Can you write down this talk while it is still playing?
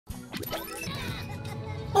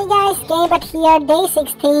Hey guys, Gamebot here, day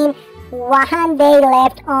 16, 1 day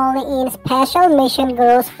left only in Special Mission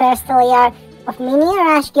Gru's first layer of Minion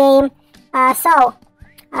Rush game. Let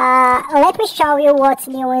me show you what's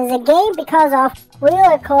new in the game because of we will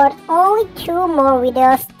record only 2 more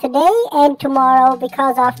videos today and tomorrow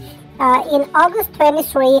because of in August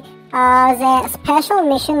 23 the special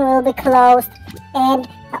mission will be closed and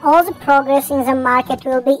all the progress in the market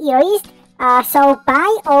will be erased. So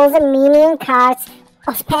buy all the Minion cards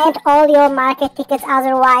or spend all your market tickets,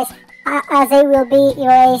 otherwise they will be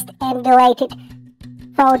erased and deleted.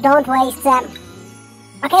 So don't waste them.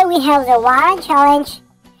 Okay, we have the Warren challenge.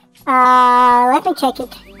 Let me check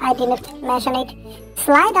it. I didn't mention it.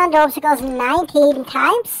 Slide under obstacles 19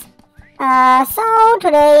 times. So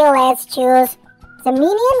today let's choose the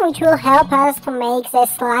Minion, which will help us to make the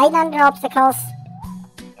slide under obstacles.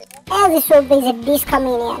 And this will be the Disco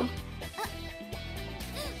Minion.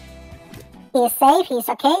 He's safe, he's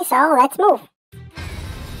okay, so let's move.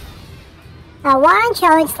 One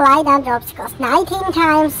challenge slide under obstacles 19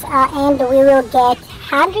 times and we will get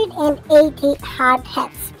 180 hard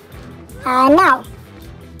hits. Now,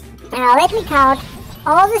 let me count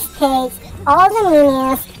all the states, all the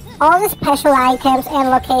minions, all the special items and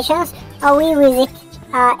locations we visit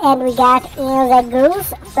and we got in the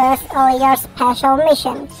Gru's first layer special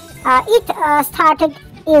mission. It started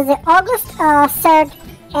in the August 3rd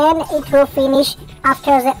and it will finish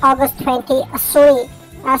after the August 23.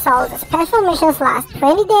 So the special missions last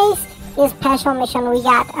 20 days. In special mission we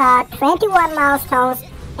got 21 milestones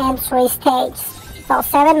and 3 stages. So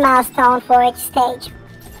 7 milestones for each stage.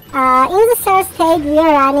 In the third stage we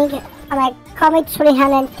are running commit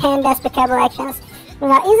 310 despicable actions. In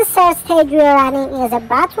the third stage we are running in the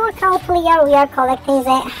bat workout layer, we are collecting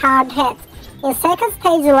the hard hits. In second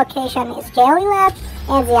stage the location is Jelly Lab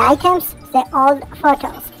and the items the old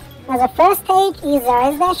photos. The first stage is the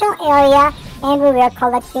residential area and we were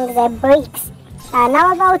collecting the bricks.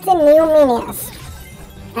 Now about the new minions.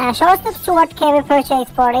 Shortstop Stuart can be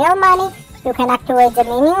purchased for real money. You can activate the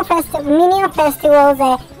Minion Festival,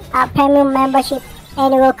 the premium membership,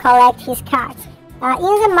 and you will collect his cards.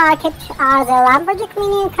 In the market are the Lumberjack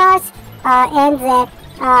Minion cards and the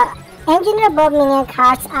Engineer Bob Minion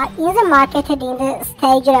cards are in the market in the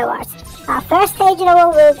stage rewards. First stage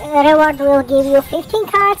reward will give you 15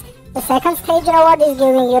 cards, the second stage reward is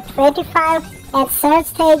giving you 25, and third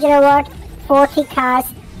stage reward 40 cards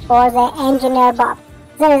for the Engineer Bob.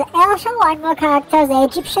 There is also one more character, the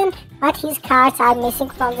Egyptian, but his cards are missing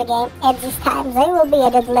from the game at this time, they will be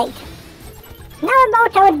added later. Now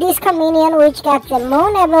about our Disco Minion, which gets the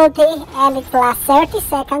Moon ability and it lasts 30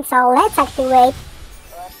 seconds, so let's activate.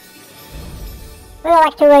 We'll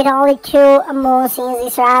activate only 2 moons in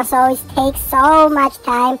this run, so it takes so much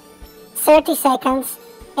time, 30 seconds,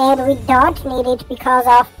 and we don't need it because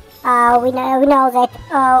of we know that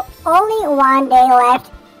only 1 day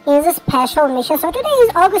left in the special mission. So today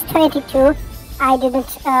is August 22. I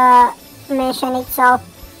didn't mention it, so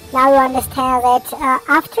now you understand that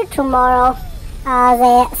after tomorrow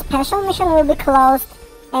the special mission will be closed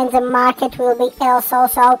and the market will be also,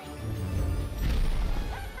 so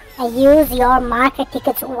use your market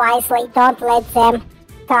tickets wisely, don't let them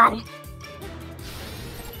gone.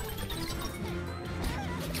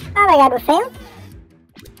 Oh my god, we failed.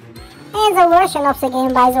 And the version of the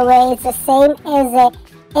game, by the way, is the same as the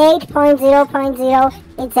 8.0.0,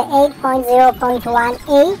 it's the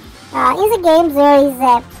 8.0.1a. In the game there is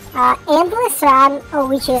a endless run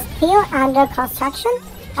which is still under construction.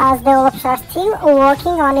 As developers are still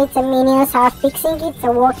working on it, the minions are fixing it,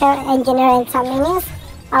 the worker, engineer and some minions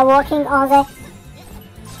are working on the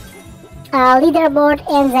leaderboard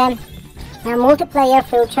and the multiplayer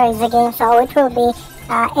feature in the game, so it will be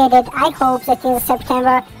added. I hope that in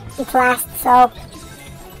September it lasts, so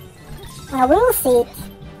we will see it.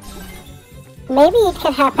 Maybe it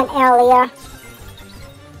can happen earlier.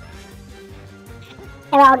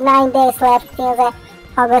 About 9 days left till the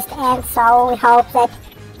August end, so we hope that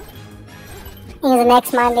in the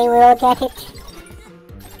next Monday we will get it.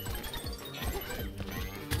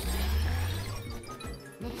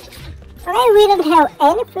 Okay, we don't have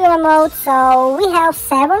any free mode, so we have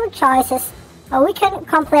several choices. We can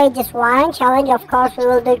complete just 1 challenge, of course we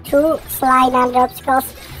will do 2 slide under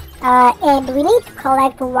obstacles, and we need to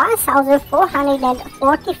collect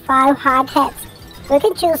 1,445 hard hits. We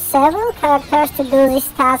can choose several characters to do these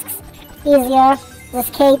tasks easier, the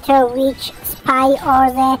skater, witch, spy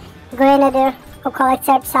or the grenadier who collects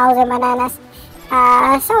 30,000 bananas.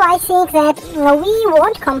 So I think that we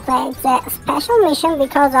won't complete the special mission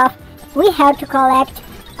because of we have to collect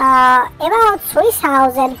about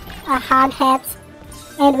 3,000 hard hits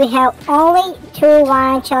and we have only 2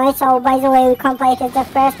 1 challenge. So by the way, we completed the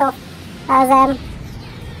first of them,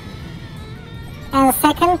 and the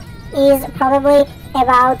second is probably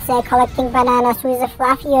about collecting bananas with a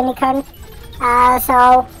fluffy unicorn.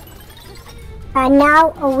 So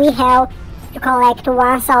now we have to collect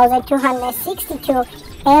 1262,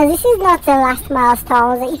 and this is not the last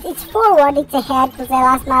milestone. It's forward, it's ahead to the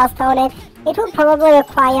last milestone, and it will probably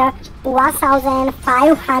require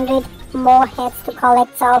 1500 more heads to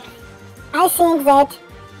collect. So I think that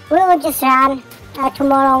we will just run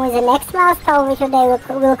tomorrow with the next milestone. We today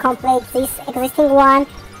will complete this existing one,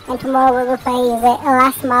 and tomorrow we will play the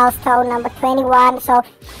last milestone, number 21. So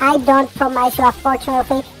I don't promise you,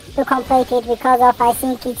 unfortunately, to complete it because of I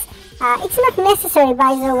think it's not necessary.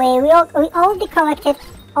 By the way, we already collected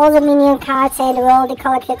all the minion cards, and we already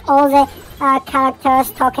collected all the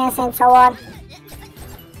characters, tokens, and so on.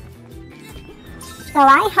 So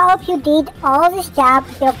I hope you did all this job,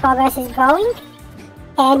 your progress is growing,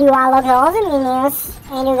 and you unlocked all the minions,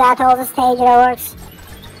 and you got all the stage rewards.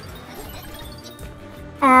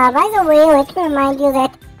 By the way, let me remind you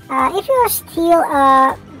that if you are still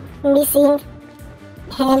missing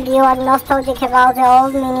and you are nostalgic about the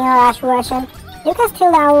old Minion Rush version, you can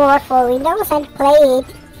still download for Windows and play it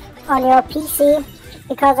on your PC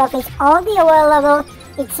because of it's already available.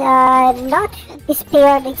 It's not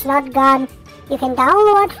disappeared, it's not gone. You can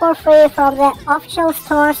download for free from the official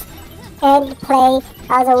stores and play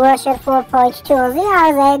the version 4.2. There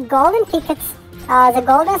are the golden tickets, the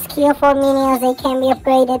golden skill for minions. They can be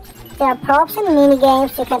upgraded. There are props and mini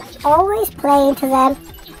games. You can always play into them.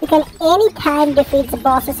 You can anytime defeat the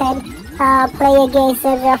bosses and play against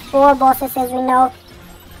them. There are 4 bosses, as we know.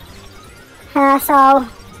 So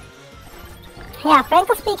yeah,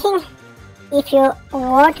 frankly speaking, if you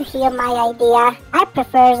want to hear my idea, I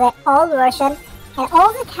prefer the old version, and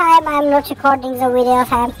all the time I'm not recording the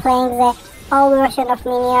videos, I'm playing the old version of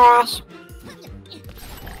Minion Rush.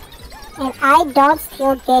 And I don't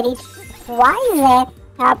still get it why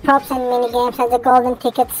the props and minigames and the golden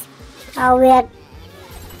tickets are weird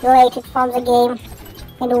deleted from the game,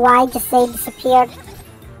 and why just they disappeared.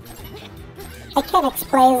 I can't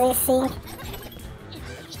explain this thing.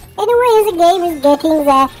 Anyway, the game is getting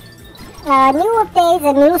the new updates,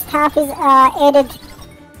 the new stuff is added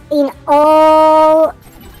in all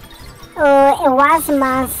once a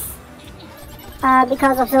month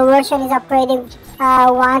because of the version is upgrading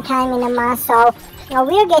one time in a month. So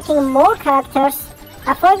we are getting more characters.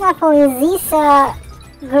 For example, in this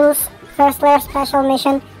Gru's first Lair special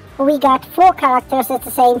mission, we got 4 characters at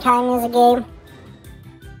the same time in the game.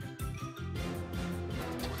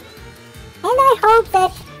 And I hope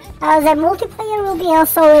that the multiplayer will be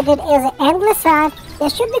also added as an endless run. There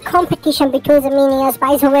should be competition between the minions.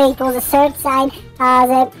 By the way, it was a third sign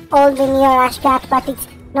the old Minion Rush got, but it's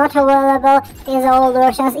not available in the old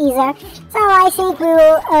versions either. So I think we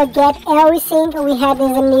will get everything we had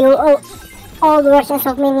in the new old versions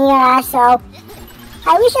of Minion Rush. So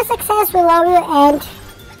I wish you success, we love you, and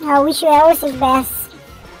I wish you everything best.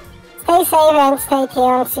 Stay safe and stay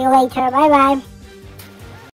tuned. See you later. Bye bye.